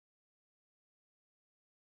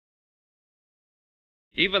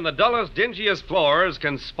Even the dullest, dingiest floors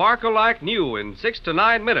can sparkle like new in 6 to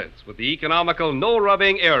 9 minutes with the economical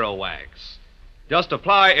no-rubbing Aero Wax. Just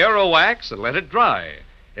apply Aero Wax and let it dry.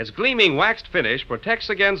 Its gleaming waxed finish protects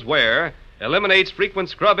against wear, eliminates frequent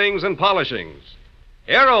scrubbings and polishings.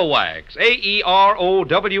 Aero Wax,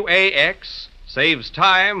 AEROWAX, saves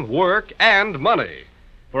time, work, and money.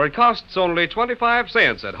 For it costs only 25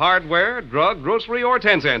 cents at hardware, drug, grocery, or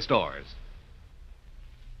 10-cent stores.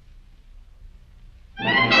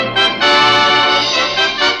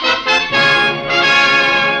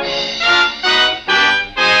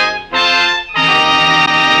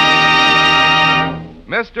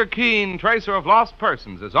 Mr. Keene, Tracer of Lost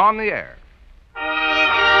Persons, is on the air.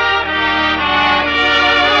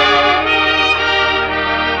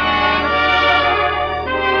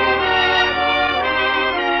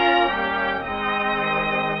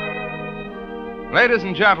 Ladies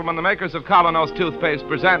and gentlemen, the makers of Colonos toothpaste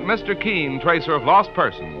present Mr. Keene, Tracer of Lost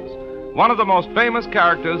Persons, one of the most famous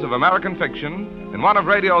characters of American fiction and one of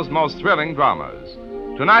radio's most thrilling dramas.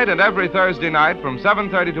 Tonight and every Thursday night from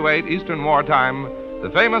 7:30 to 8 Eastern Wartime,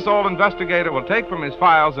 the famous old investigator will take from his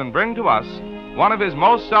files and bring to us one of his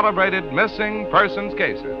most celebrated missing persons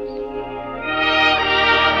cases.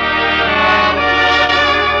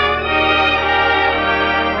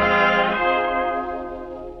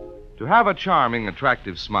 To have a charming,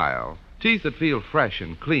 attractive smile, teeth that feel fresh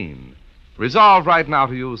and clean, resolve right now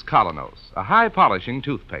to use Colonos, a high-polishing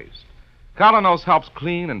toothpaste. Colonos helps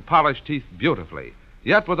clean and polish teeth beautifully,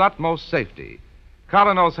 yet with utmost safety.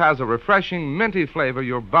 Colonos has a refreshing, minty flavor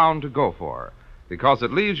you're bound to go for because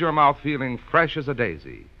it leaves your mouth feeling fresh as a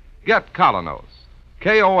daisy. Get Colonos,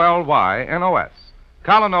 K-O-L-Y-N-O-S,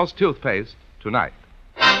 Colonos toothpaste tonight.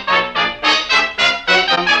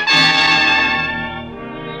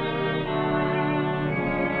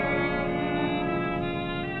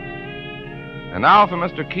 And now for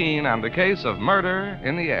Mr. Keene and the case of murder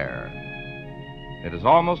in the air. It is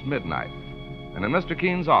almost midnight, and in Mr.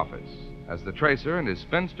 Keene's office, as the tracer and his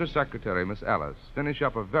spinster secretary, Miss Ellis, finish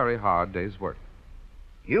up a very hard day's work.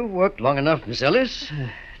 You've worked long enough, Miss Ellis.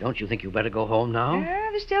 Don't you think you better go home now?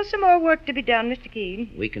 There's still some more work to be done, Mr. Keene.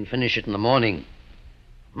 We can finish it in the morning.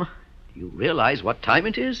 Do you realize what time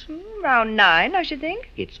it is? Around 9, I should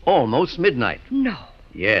think. It's almost midnight. No.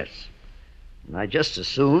 Yes. And I'd just as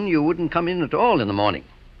soon you wouldn't come in at all in the morning.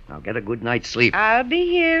 Now get a good night's sleep. I'll be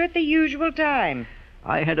here at the usual time.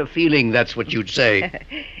 I had a feeling that's what you'd say.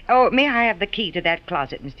 Oh, may I have the key to that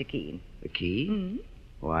closet, Mr. Keene? The key? Mm-hmm.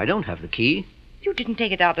 Oh, I don't have the key. You didn't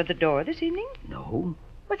take it out of the door this evening? No.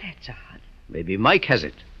 Well, that's odd. Maybe Mike has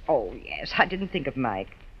it. Oh, yes, I didn't think of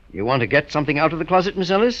Mike. You want to get something out of the closet,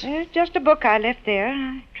 Miss Ellis? Just a book I left there.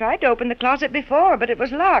 I tried to open the closet before, but it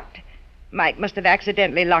was locked. Mike must have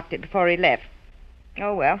accidentally locked it before he left.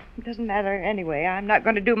 Oh, well, it doesn't matter anyway. I'm not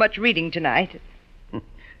going to do much reading tonight.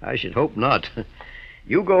 I should hope not.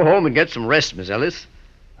 You go home and get some rest, Miss Ellis.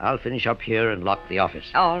 I'll finish up here and lock the office.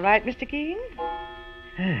 All right, Mr. Keene.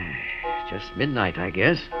 Just midnight, I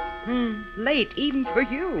guess. Late, even for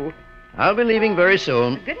you. I'll be leaving very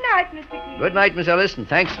soon. Good night, Mr. Keene. Good night, Miss Ellis, and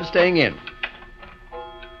thanks for staying in.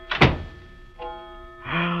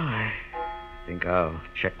 I think I'll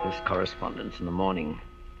check this correspondence in the morning.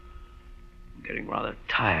 I'm getting rather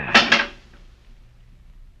tired.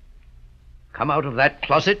 Come out of that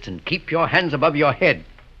closet and keep your hands above your head.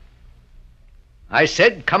 I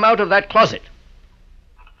said come out of that closet.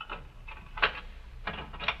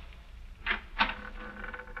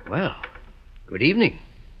 Well, good evening.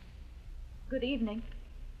 Good evening.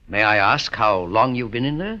 May I ask how long you've been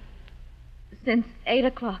in there? Since 8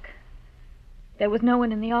 o'clock. There was no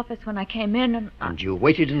one in the office when I came in, and... And you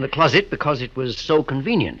waited in the closet because it was so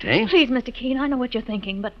convenient, eh? Please, Mr. Keene, I know what you're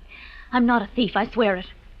thinking, but I'm not a thief, I swear it.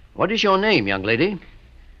 What is your name, young lady?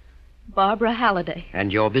 Barbara Halliday.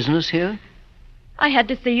 And your business here? I had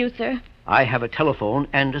to see you, sir. I have a telephone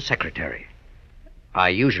and a secretary. I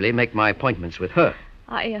usually make my appointments with her.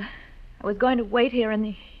 I was going to wait here in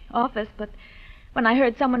the office, but when I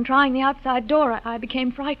heard someone trying the outside door, I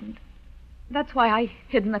became frightened. That's why I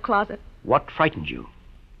hid in the closet. What frightened you?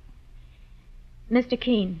 Mr.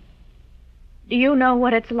 Keene, do you know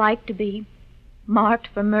what it's like to be marked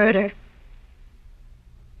for murder?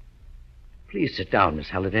 Please sit down, Miss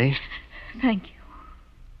Halliday. Thank you.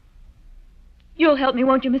 You'll help me,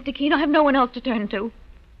 won't you, Mr. Keene? I have no one else to turn to.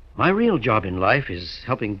 My real job in life is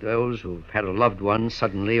helping those who've had a loved one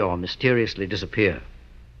suddenly or mysteriously disappear.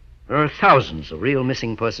 There are thousands of real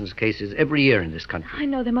missing persons cases every year in this country. I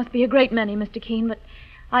know there must be a great many, Mr. Keene, but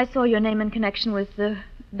I saw your name in connection with the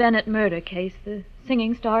Bennett murder case, the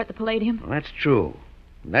singing star at the Palladium. Well, that's true.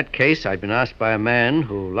 In that case, I'd been asked by a man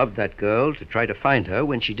who loved that girl to try to find her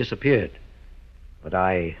when she disappeared. But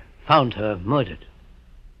I found her murdered.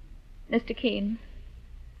 Mr. Keene,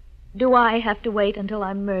 do I have to wait until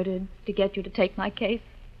I'm murdered to get you to take my case?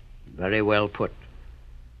 Very well put.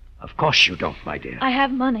 Of course you don't, my dear. I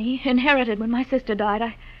have money, inherited when my sister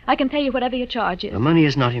died. I can pay you whatever your charge is. The money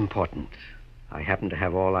is not important. I happen to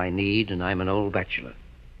have all I need, and I'm an old bachelor.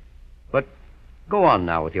 But go on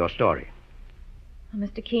now with your story.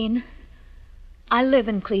 Mr. Keene, I live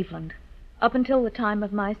in Cleveland. Up until the time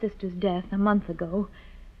of my sister's death a month ago,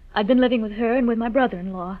 I'd been living with her and with my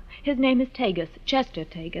brother-in-law. His name is Tagus, Chester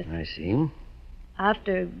Tagus. I see.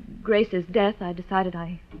 After Grace's death, I decided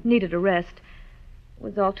I needed a rest. It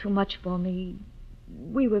was all too much for me.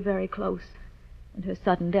 We were very close, and her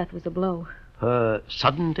sudden death was a blow. Her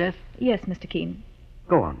sudden death? Yes, Mr. Keene.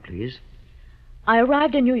 Go on, please. I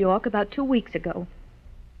arrived in New York about 2 weeks ago,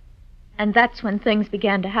 and that's when things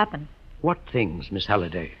began to happen. What things, Miss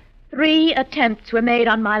Halliday? 3 attempts were made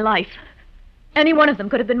on my life. Any one of them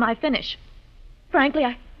could have been my finish. Frankly,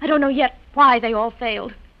 I don't know yet why they all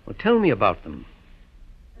failed. Well, tell me about them.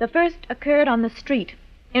 The first occurred on the street,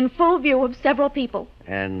 in full view of several people.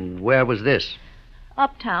 And where was this?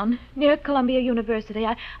 Uptown, near Columbia University.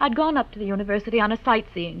 I'd gone up to the university on a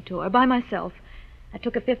sightseeing tour by myself. I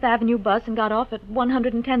took a Fifth Avenue bus and got off at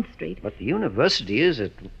 110th Street. But the university is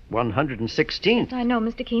at 116th. I know,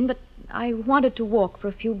 Mr. Keene, but I wanted to walk for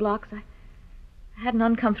a few blocks. I had an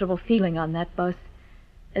uncomfortable feeling on that bus,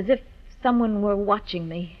 as if someone were watching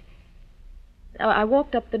me. I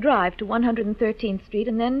walked up the drive to 113th Street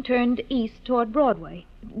and then turned east toward Broadway.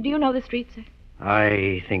 Do you know the street, sir?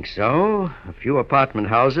 I think so. A few apartment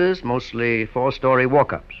houses, mostly 4-story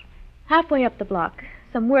walk-ups. Halfway up the block,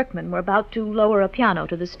 some workmen were about to lower a piano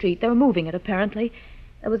to the street. They were moving it, apparently.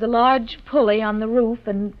 There was a large pulley on the roof,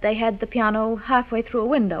 and they had the piano halfway through a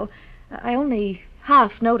window. I only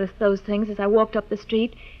half noticed those things as I walked up the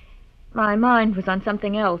street. My mind was on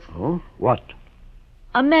something else. Oh? What?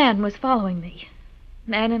 A man was following me.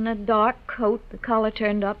 Man in a dark coat, the collar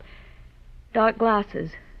turned up, dark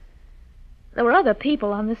glasses. There were other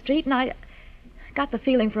people on the street, and I got the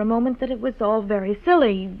feeling for a moment that it was all very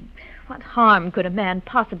silly. What harm could a man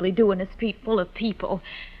possibly do in a street full of people?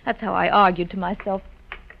 That's how I argued to myself.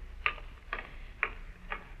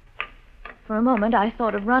 For a moment, I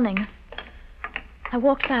thought of running. I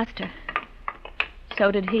walked faster.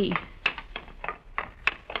 So did he.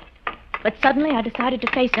 But suddenly I decided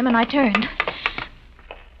to face him, and I turned.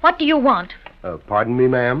 What do you want? Pardon me,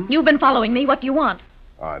 ma'am? You've been following me. What do you want?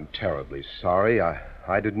 I'm terribly sorry.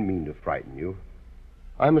 I didn't mean to frighten you.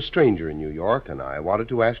 I'm a stranger in New York, and I wanted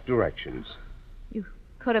to ask directions. You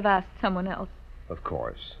could have asked someone else. Of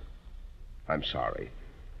course. I'm sorry.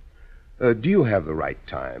 Do you have the right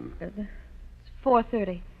time? It's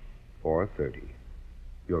 4:30. 4:30.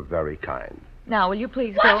 You're very kind. Now, will you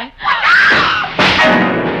please go?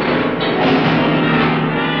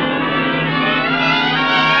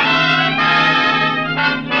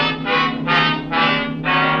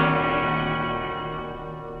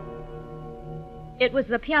 It was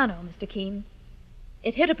the piano, Mr. Keene.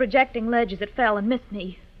 It hit a projecting ledge as it fell and missed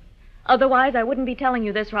me. Otherwise, I wouldn't be telling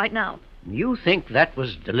you this right now. You think that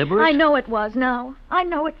was deliberate? I know it was now. I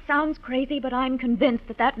know it sounds crazy, but I'm convinced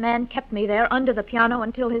that man kept me there under the piano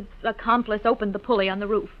until his accomplice opened the pulley on the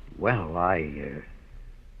roof. Well,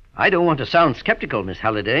 I don't want to sound skeptical, Miss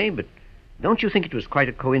Halliday, but don't you think it was quite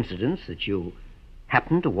a coincidence that you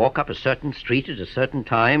happened to walk up a certain street at a certain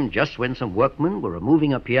time just when some workmen were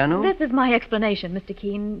removing a piano? This is my explanation, Mr.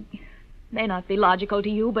 Keene. It may not be logical to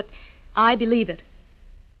you, but I believe it.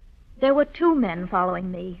 There were 2 men following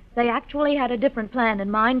me. They actually had a different plan in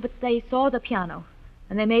mind, but they saw the piano,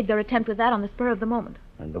 and they made their attempt with that on the spur of the moment.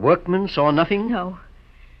 And the workmen saw nothing? No.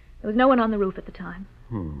 There was no one on the roof at the time.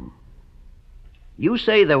 You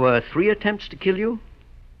say there were 3 attempts to kill you?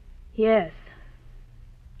 Yes.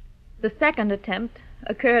 The second attempt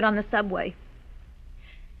occurred on the subway.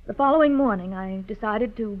 The following morning, I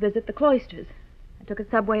decided to visit the cloisters. I took a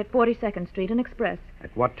subway at 42nd Street, an express.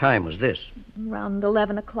 At what time was this? Around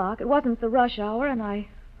 11 o'clock. It wasn't the rush hour, and I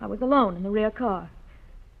was alone in the rear car.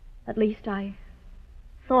 At least I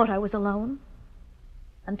thought I was alone,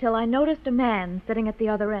 until I noticed a man sitting at the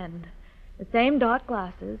other end. The same dark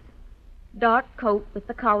glasses, dark coat with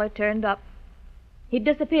the collar turned up. He'd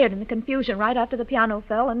disappeared in the confusion right after the piano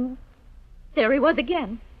fell, and there he was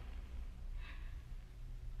again.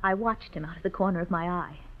 I watched him out of the corner of my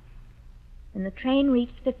eye. When the train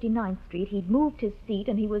reached 59th Street, he'd moved his seat,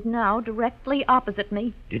 and he was now directly opposite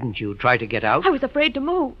me. Didn't you try to get out? I was afraid to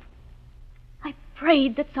move. I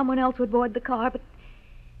prayed that someone else would board the car, but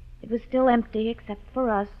It was still empty except for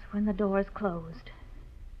us when the doors closed.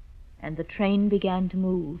 And the train began to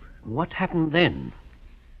move. What happened then?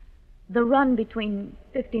 The run between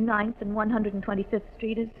 59th and 125th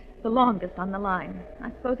Street is the longest on the line. I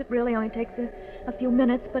suppose it really only takes a few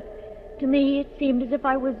minutes, but to me it seemed as if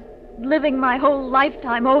I was living my whole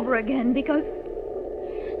lifetime over again, because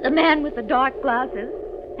the man with the dark glasses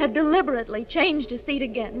had deliberately changed his seat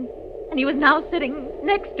again, and he was now sitting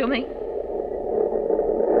next to me.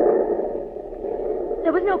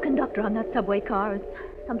 There was no conductor on that subway car, as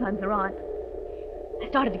sometimes there aren't. I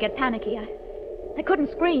started to get panicky. I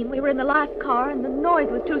couldn't scream. We were in the last car, and the noise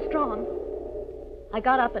was too strong. I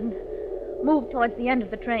got up and moved towards the end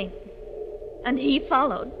of the train, and he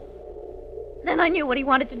followed. Then I knew what he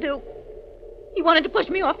wanted to do. He wanted to push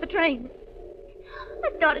me off the train.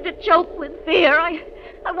 I started to choke with fear.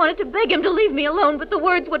 I wanted to beg him to leave me alone, but the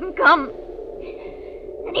words wouldn't come.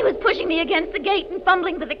 And he was pushing me against the gate and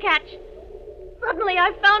fumbling for the catch. Suddenly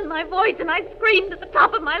I found my voice, and I screamed at the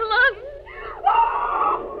top of my lungs.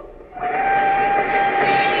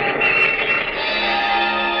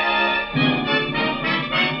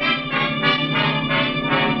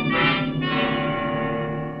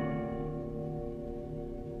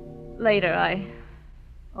 Later, I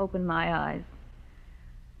opened my eyes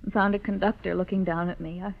and found a conductor looking down at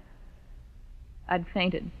me. I'd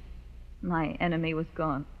fainted. My enemy was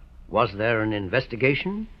gone. Was there an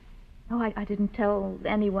investigation? No, I didn't tell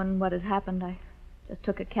anyone what had happened. I just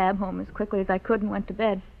took a cab home as quickly as I could and went to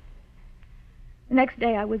bed. The next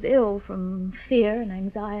day I was ill from fear and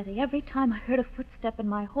anxiety. Every time I heard a footstep in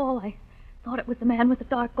my hall, I thought it was the man with the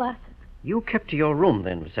dark glasses. You kept to your room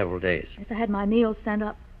then for several days? Yes, I had my meals sent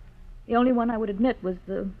up. The only one I would admit was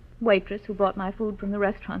the waitress who brought my food from the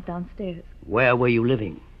restaurant downstairs. Where were you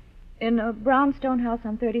living? In a brownstone house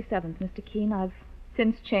on 37th, Mr. Keene. I've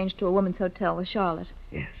since changed to a woman's hotel with Charlotte.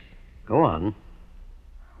 Yes. Go on.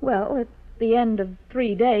 Well, at the end of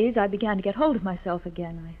 3 days, I began to get hold of myself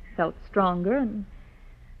again. I felt stronger, and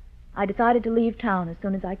I decided to leave town as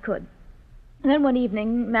soon as I could. And then one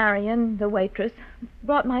evening, Marion, the waitress,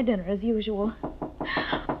 brought my dinner as usual.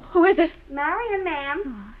 Who is it? Marion, ma'am.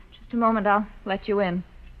 Oh, just a moment, I'll let you in.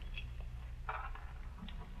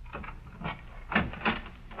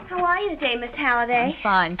 How are you today, Miss Halliday? I'm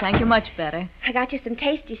fine, thank you, much better. I got you some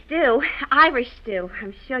tasty stew. Irish stew.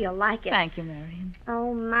 I'm sure you'll like it. Thank you, Marion.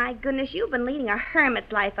 Oh, my goodness, you've been leading a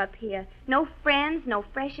hermit's life up here. No friends, no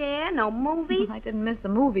fresh air, no movies. I didn't miss the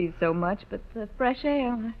movies so much, but the fresh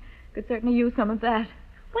air, I could certainly use some of that.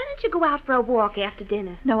 Why don't you go out for a walk after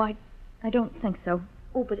dinner? No, I don't think so.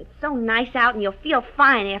 Oh, but it's so nice out, and you'll feel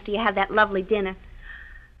fine after you have that lovely dinner.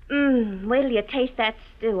 Wait till you taste that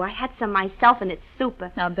stew. I had some myself, and it's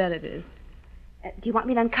super. I'll bet it is. Do you want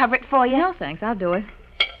me to uncover it for you? No, thanks. I'll do it.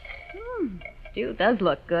 Stew does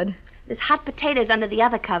look good. There's hot potatoes under the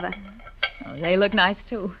other cover. Oh, they look nice,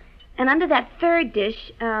 too. And under that third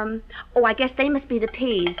dish, I guess they must be the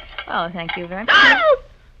peas. Oh, thank you very much. Oh!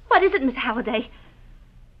 What is it, Miss Halliday?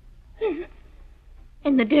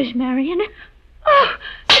 In the dish, Marion. Oh!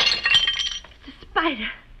 It's a spider.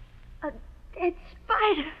 A dead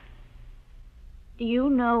spider. Do you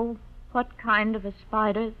know what kind of a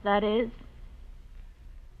spider that is?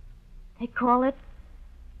 They call it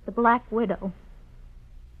the Black Widow.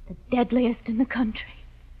 The deadliest in the country.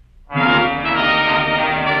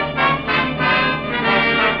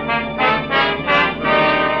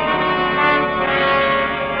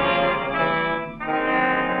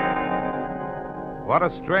 What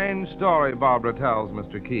a strange story Barbara tells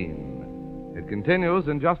Mr. Keene. It continues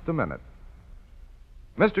in just a minute.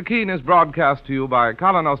 Mr. Keene is broadcast to you by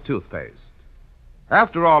Colonos Toothpaste.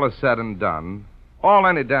 After all is said and done, all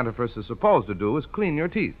any dentifrice is supposed to do is clean your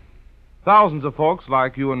teeth. Thousands of folks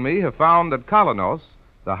like you and me have found that Colonos,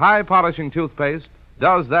 the high-polishing toothpaste,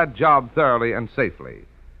 does that job thoroughly and safely.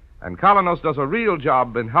 And Colonos does a real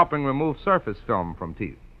job in helping remove surface film from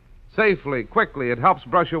teeth. Safely, quickly, it helps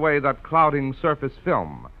brush away that clouding surface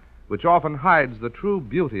film, which often hides the true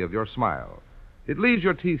beauty of your smile. It leaves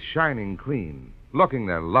your teeth shining clean, looking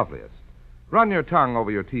their loveliest. Run your tongue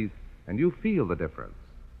over your teeth, and you feel the difference.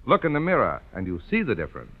 Look in the mirror, and you see the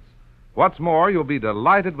difference. What's more, you'll be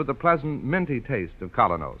delighted with the pleasant, minty taste of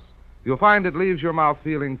Colonos. You'll find it leaves your mouth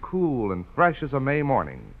feeling cool and fresh as a May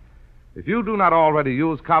morning. If you do not already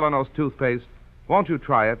use Colonos toothpaste, won't you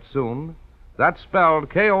try it soon? That's spelled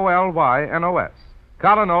K-O-L-Y-N-O-S.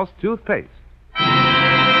 Colonos toothpaste.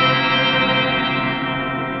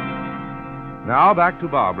 Now back to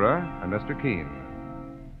Barbara and Mr. Keene.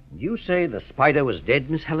 You say the spider was dead,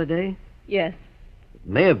 Miss Halliday? Yes. It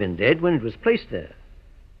may have been dead when it was placed there.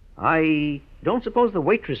 I don't suppose the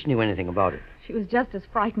waitress knew anything about it. She was just as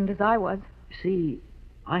frightened as I was. See,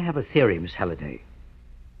 I have a theory, Miss Halliday.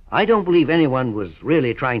 I don't believe anyone was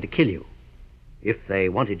really trying to kill you. If they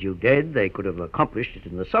wanted you dead, they could have accomplished it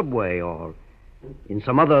in the subway or in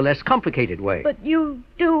some other less complicated way. But you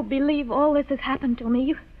do believe all this has happened to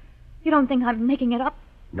me? You don't think I'm making it up?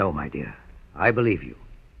 No, my dear. I believe you.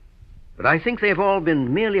 But I think they've all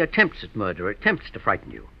been merely attempts at murder, attempts to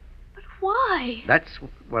frighten you. But why? That's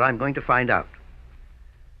what I'm going to find out.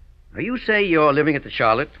 Now, you say you're living at the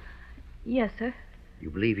Charlotte. Yes, sir. You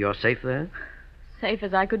believe you're safe there? Safe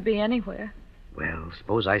as I could be anywhere. Well,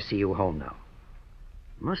 suppose I see you home now.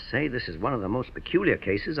 I must say this is one of the most peculiar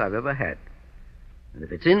cases I've ever had. And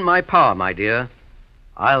if it's in my power, my dear,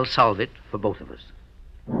 I'll solve it for both of us.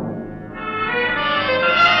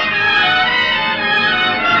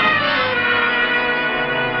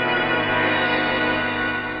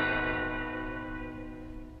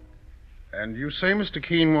 And you say Mr.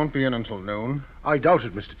 Keene won't be in until noon? I doubt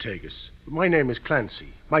it, Mr. Tagus. My name is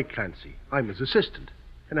Clancy, Mike Clancy. I'm his assistant.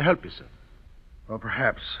 Can I help you, sir? Well,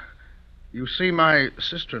 perhaps. You see, my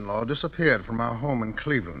sister-in-law disappeared from our home in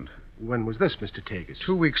Cleveland. When was this, Mr. Tagus?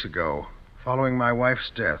 2 weeks ago, following my wife's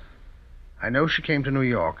death. I know she came to New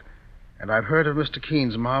York, and I've heard of Mr.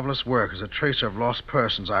 Keene's marvelous work as a tracer of lost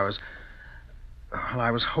persons. I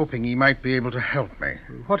was hoping he might be able to help me.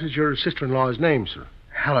 What is your sister-in-law's name, sir?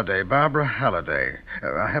 Halliday, Barbara Halliday.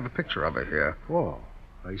 I have a picture of her here. Oh,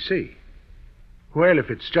 I see. Well,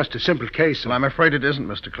 if it's just a simple case... Well, I'm afraid it isn't,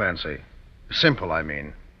 Mr. Clancy. Simple, I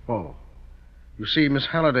mean. Oh. You see, Miss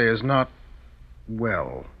Halliday is not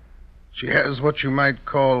well. She has what you might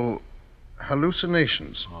call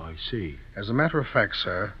hallucinations. Oh, I see. As a matter of fact,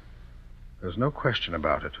 sir, there's no question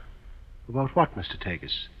about it. About what, Mr.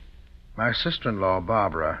 Tagus? My sister-in-law,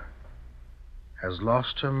 Barbara, has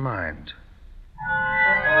lost her mind.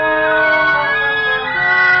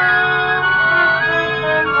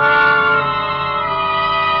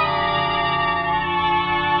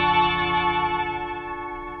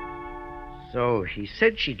 So he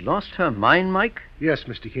said she'd lost her mind, Mike? Yes,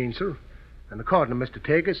 Mr. Keene, sir. And according to Mr.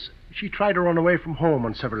 Tagus, she tried to run away from home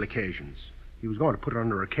on several occasions. He was going to put her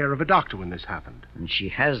under the care of a doctor when this happened. And she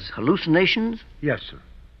has hallucinations? Yes, sir.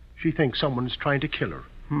 She thinks someone's trying to kill her.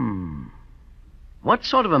 What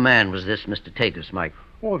sort of a man was this Mr. Tagus, Mike?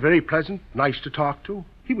 Oh, very pleasant, nice to talk to.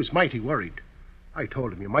 He was mighty worried. I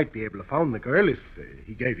told him you might be able to find the girl if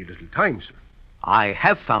he gave you a little time, sir. I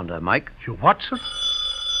have found her, Mike. You what, sir?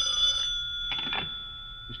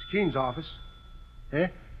 Mr. Keene's office. Eh?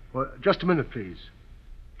 Well, just a minute, please.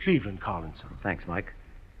 Cleveland calling, sir. Thanks, Mike.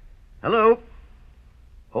 Hello?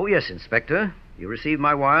 Oh, yes, Inspector. You received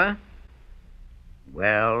my wire?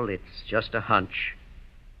 Well, it's just a hunch.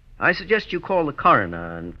 I suggest you call the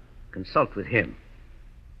coroner and consult with him.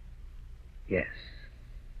 Yes.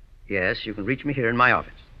 Yes, you can reach me here in my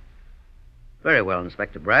office. Very well,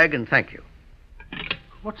 Inspector Bragg, and thank you.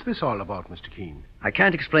 What's this all about, Mr. Keene? I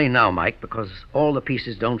can't explain now, Mike, because all the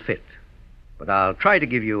pieces don't fit. But I'll try to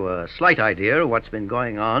give you a slight idea of what's been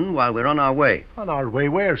going on while we're on our way. On our way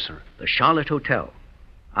where, sir? The Charlotte Hotel.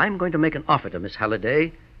 I'm going to make an offer to Miss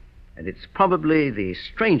Halliday, and it's probably the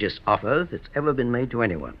strangest offer that's ever been made to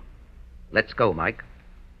anyone. Let's go, Mike.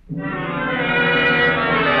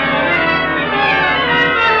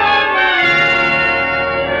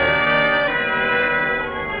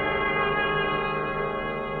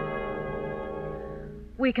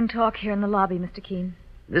 We can talk here in the lobby, Mr. Keene.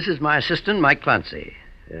 This is my assistant, Mike Clancy.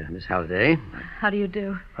 Miss Halliday. How do you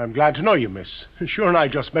do? I'm glad to know you, miss. Sure, and I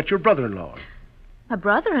just met your brother-in-law. My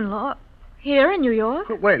brother-in-law? Here in New York?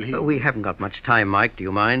 Well, he... We haven't got much time, Mike. Do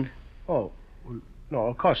you mind? Oh, well, no,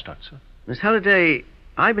 of course not, sir. Miss Halliday,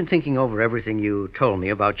 I've been thinking over everything you told me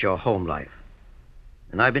about your home life.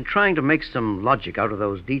 And I've been trying to make some logic out of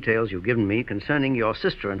those details you've given me concerning your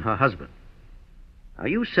sister and her husband. Now,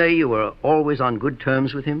 you say you were always on good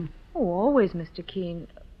terms with him? Oh, always, Mr. Keene.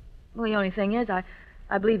 Well, the only thing is,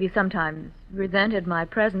 I believe he sometimes resented my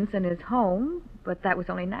presence in his home, but that was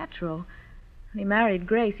only natural. When he married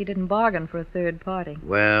Grace, he didn't bargain for a third party.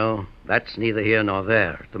 Well, that's neither here nor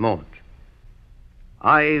there at the moment.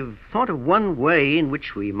 I've thought of one way in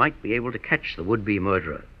which we might be able to catch the would-be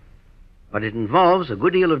murderer. But it involves a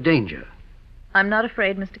good deal of danger. I'm not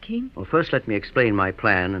afraid, Mr. Keene. Well, first let me explain my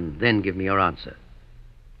plan, and then give me your answer.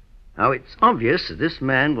 Now, it's obvious that this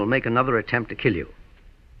man will make another attempt to kill you.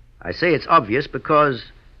 I say it's obvious because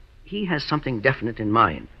he has something definite in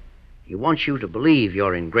mind. He wants you to believe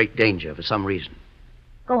you're in great danger for some reason.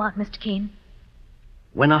 Go on, Mr. Keene.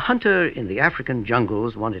 When a hunter in the African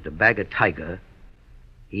jungles wanted to bag a tiger,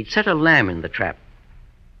 he'd set a lamb in the trap.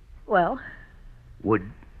 Well? Would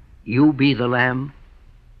you be the lamb?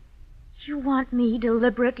 You want me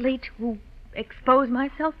deliberately to expose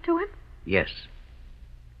myself to him? Yes.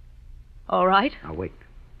 All right. Now, wait.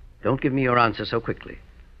 Don't give me your answer so quickly.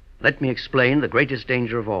 Let me explain the greatest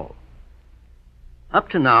danger of all. Up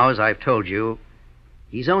to now, as I've told you,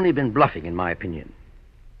 he's only been bluffing, in my opinion.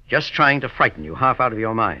 Just trying to frighten you half out of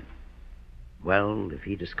your mind. Well, if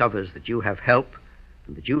he discovers that you have help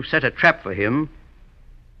and that you've set a trap for him,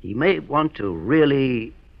 he may want to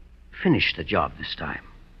really finish the job this time.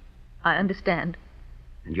 I understand.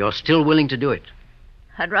 And you're still willing to do it.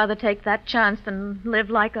 I'd rather take that chance than live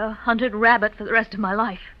like a hunted rabbit for the rest of my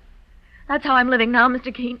life. That's how I'm living now,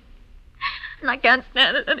 Mr. Keene. And I can't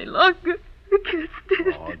stand it any longer. I can't stand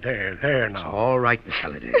it. Oh, there It's now. all right, Miss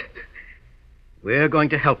Halliday. We're going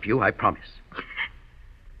to help you, I promise.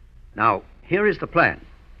 Now, here is the plan.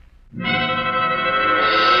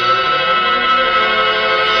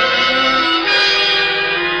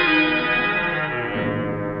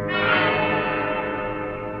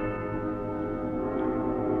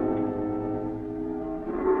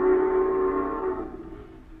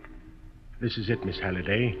 This is it, Miss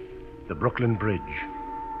Halliday. The Brooklyn Bridge.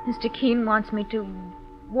 Mr. Keene wants me to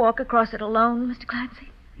walk across it alone, Mr. Clancy?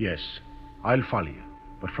 Yes, I'll follow you,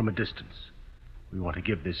 but from a distance. We want to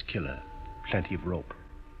give this killer plenty of rope.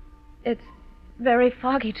 It's very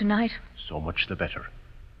foggy tonight. So much the better.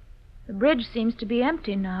 The bridge seems to be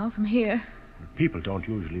empty now from here. People don't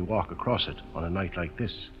usually walk across it on a night like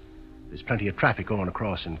this. There's plenty of traffic going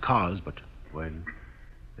across in cars, but, well,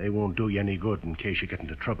 they won't do you any good in case you get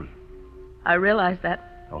into trouble. I realize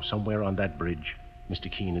that. Now, somewhere on that bridge,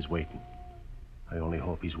 Mr. Keene is waiting. I only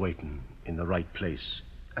hope he's waiting in the right place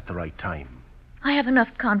at the right time. I have enough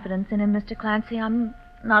confidence in him, Mr. Clancy. I'm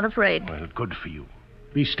not afraid. Well, good for you.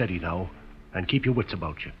 Be steady now, and keep your wits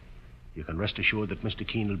about you. You can rest assured that Mr.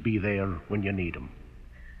 Keene will be there when you need him.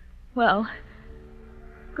 Well,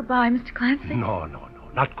 goodbye, Mr. Clancy. No,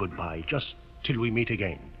 not goodbye. Just till we meet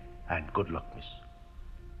again. And good luck, miss.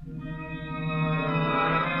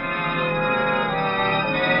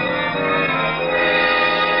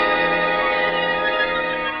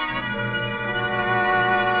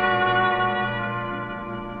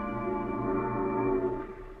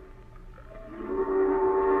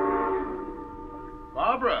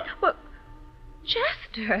 Barbara! Well,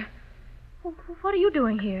 Chester, what are you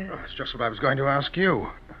doing here? Oh, it's just what I was going to ask you.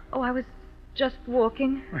 Oh, I was just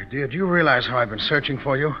walking. My dear, do you realize how I've been searching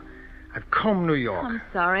for you? I've combed New York. I'm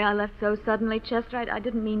sorry I left so suddenly, Chester. I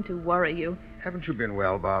didn't mean to worry you. Haven't you been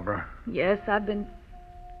well, Barbara? Yes, I've been...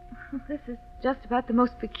 This is just about the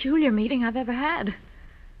most peculiar meeting I've ever had.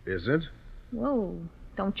 Is it? Whoa,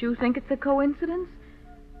 don't you think it's a coincidence?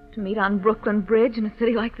 To meet on Brooklyn Bridge in a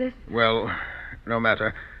city like this? Well, no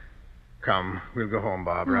matter. Come, we'll go home,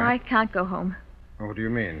 Barbara. No, I can't go home. What do you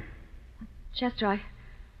mean? Chester,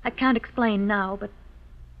 I can't explain now, but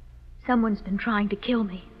someone's been trying to kill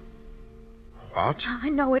me. What? I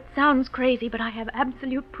know it sounds crazy, but I have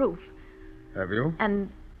absolute proof. Have you? And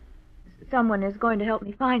someone is going to help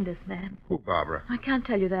me find this man. Who, Barbara? I can't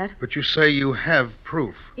tell you that. But you say you have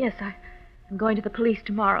proof. Yes, I'm going to the police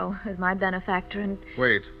tomorrow as my benefactor, and...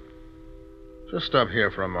 Wait. Just stop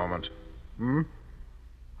here for a moment.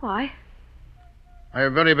 Why? I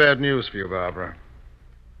have very bad news for you, Barbara.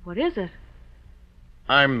 What is it?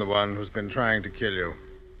 I'm the one who's been trying to kill you.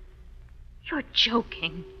 You're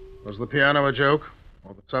joking. Was the piano a joke?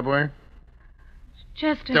 Or the subway?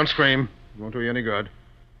 Chester... Don't scream. It won't do you any good.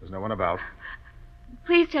 There's no one about.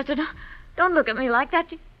 Please, Chester, don't look at me like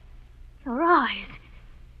that. Your eyes.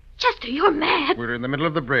 Chester, you're mad. We're in the middle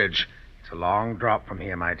of the bridge. It's a long drop from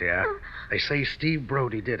here, my dear. They say Steve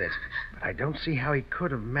Brody did it. But I don't see how he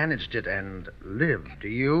could have managed it and lived. Do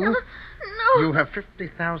you? No. You have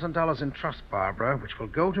 $50,000 in trust, Barbara, which will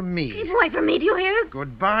go to me. Keep away from me, do you hear?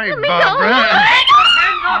 Goodbye, Let me Barbara. Hands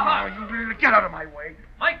Oh, you get out of my way.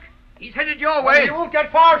 Mike, he's headed your way. You won't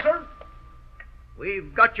get far, sir.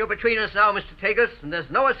 We've got you between us now, Mr. Tagus, and there's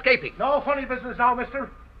no escaping. No funny business now,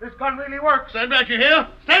 mister. This gun really works. Stand back, you hear?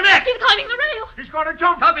 Stand back! He's climbing the rail. He's going to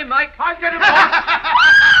jump. Stop him, Mike. I'll get him, boss.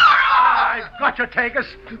 I've got you, Tagus.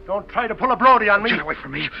 Don't try to pull a Brody on me. Get away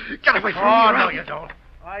from me. Get away from Oh, me. no, you don't.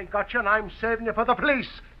 I got you, and I'm saving you for the police,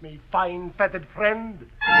 me fine feathered friend.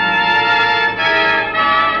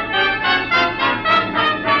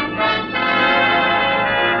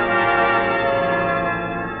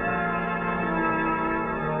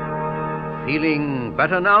 Feeling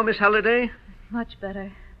better now, Miss Halliday? Much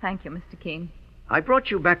better. Thank you, Mr. Keene. I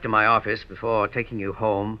brought you back to my office before taking you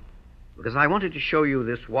home because I wanted to show you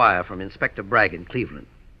this wire from Inspector Bragg in Cleveland.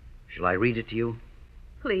 Shall I read it to you?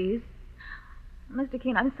 Please. Mr.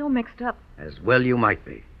 Keene, I'm so mixed up. As well you might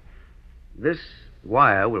be. This The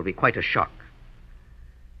wire will be quite a shock.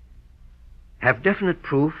 Have definite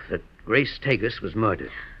proof that Grace Tagus was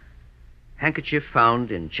murdered. Handkerchief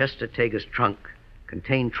found in Chester Tagus' trunk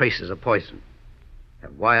contained traces of poison.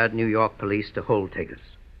 Have wired New York police to hold Tagus.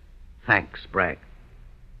 Thanks, Bragg.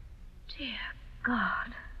 Dear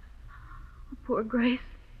God. Poor Grace.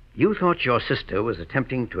 You thought your sister was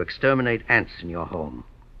attempting to exterminate ants in your home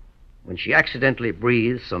when she accidentally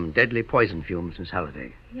breathed some deadly poison fumes, Miss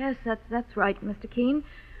Halliday. Yes, that's right, Mr. Keene.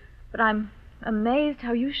 But I'm amazed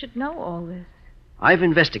how you should know all this. I've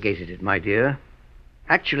investigated it, my dear.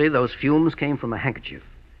 Actually, those fumes came from a handkerchief,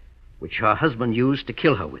 which her husband used to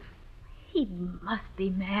kill her with. He must be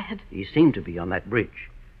mad. He seemed to be on that bridge.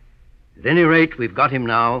 At any rate, we've got him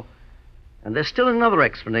now, and there's still another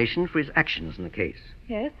explanation for his actions in the case.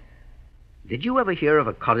 Yes? Did you ever hear of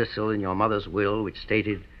a codicil in your mother's will which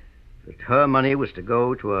stated that her money was to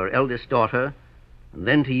go to her eldest daughter and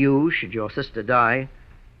then to you should your sister die,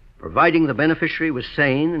 providing the beneficiary was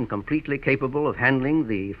sane and completely capable of handling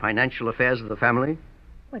the financial affairs of the family?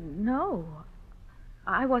 Well, no.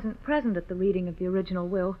 I wasn't present at the reading of the original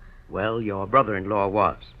will. Well, your brother-in-law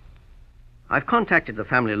was. I've contacted the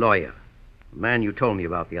family lawyer, the man you told me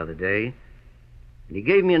about the other day, and he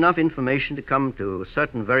gave me enough information to come to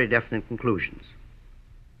certain very definite conclusions.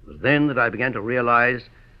 It was then that I began to realize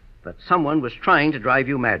that someone was trying to drive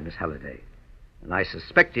you mad, Miss Halliday, and I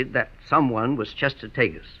suspected that someone was Chester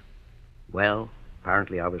Tagus. Well,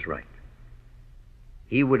 apparently I was right.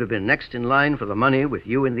 He would have been next in line for the money with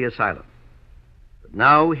you in the asylum. But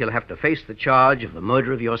now he'll have to face the charge of the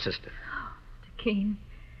murder of your sister. Oh, Mr. Keene,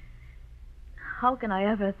 how can I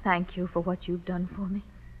ever thank you for what you've done for me?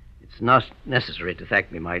 It's not necessary to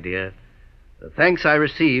thank me, my dear. The thanks I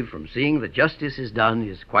receive from seeing that justice is done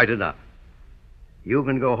is quite enough. You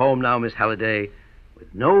can go home now, Miss Halliday,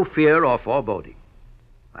 with no fear or foreboding.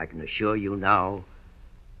 I can assure you now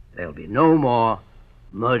there'll be no more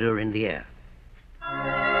murder in the air.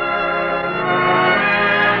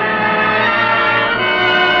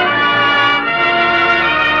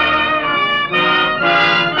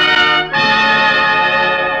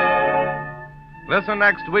 Listen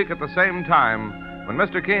next week at the same time when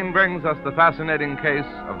Mr. Keene brings us the fascinating case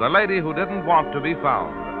of the lady who didn't want to be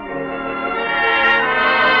found.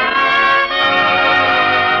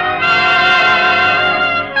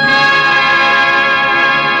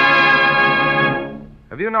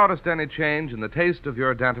 Have you noticed any change in the taste of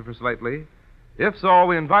your dentifrice lately? If so,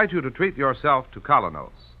 we invite you to treat yourself to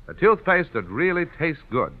Colonos, a toothpaste that really tastes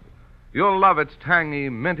good. You'll love its tangy,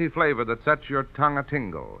 minty flavor that sets your tongue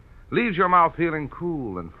a-tingle, leaves your mouth feeling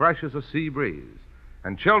cool and fresh as a sea breeze.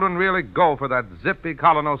 And children really go for that zippy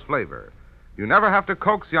Colonos flavor. You never have to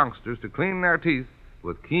coax youngsters to clean their teeth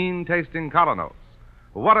with keen-tasting Colonos.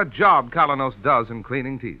 What a job Colonos does in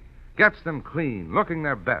cleaning teeth. Gets them clean, looking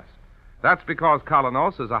their best. That's because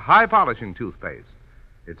Colonos is a high-polishing toothpaste.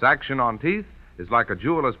 Its action on teeth is like a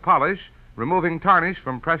jeweler's polish, removing tarnish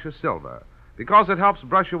from precious silver, because it helps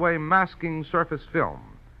brush away masking surface film.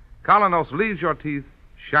 Colonos leaves your teeth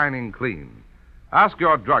shining clean. Ask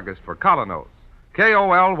your druggist for Colonos,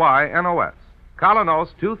 K-O-L-Y-N-O-S, Colonos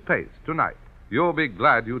toothpaste tonight. You'll be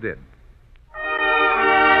glad you did.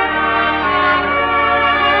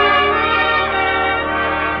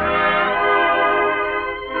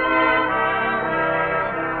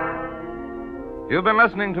 You've been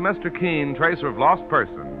listening to Mr. Keene, Tracer of Lost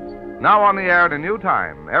Persons, now on the air at a new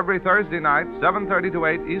time, every Thursday night, 7:30 to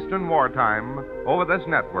 8 Eastern Wartime, over this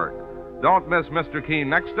network. Don't miss Mr. Keene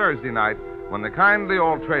next Thursday night when the kindly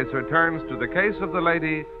old tracer turns to the case of the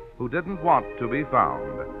lady who didn't want to be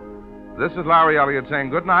found. This is Larry Elliott saying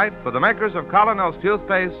good night for the makers of Colonos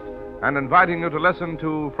toothpaste and inviting you to listen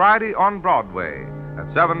to Friday on Broadway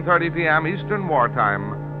at 7:30 p.m. Eastern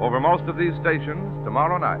Wartime over most of these stations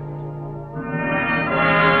tomorrow night.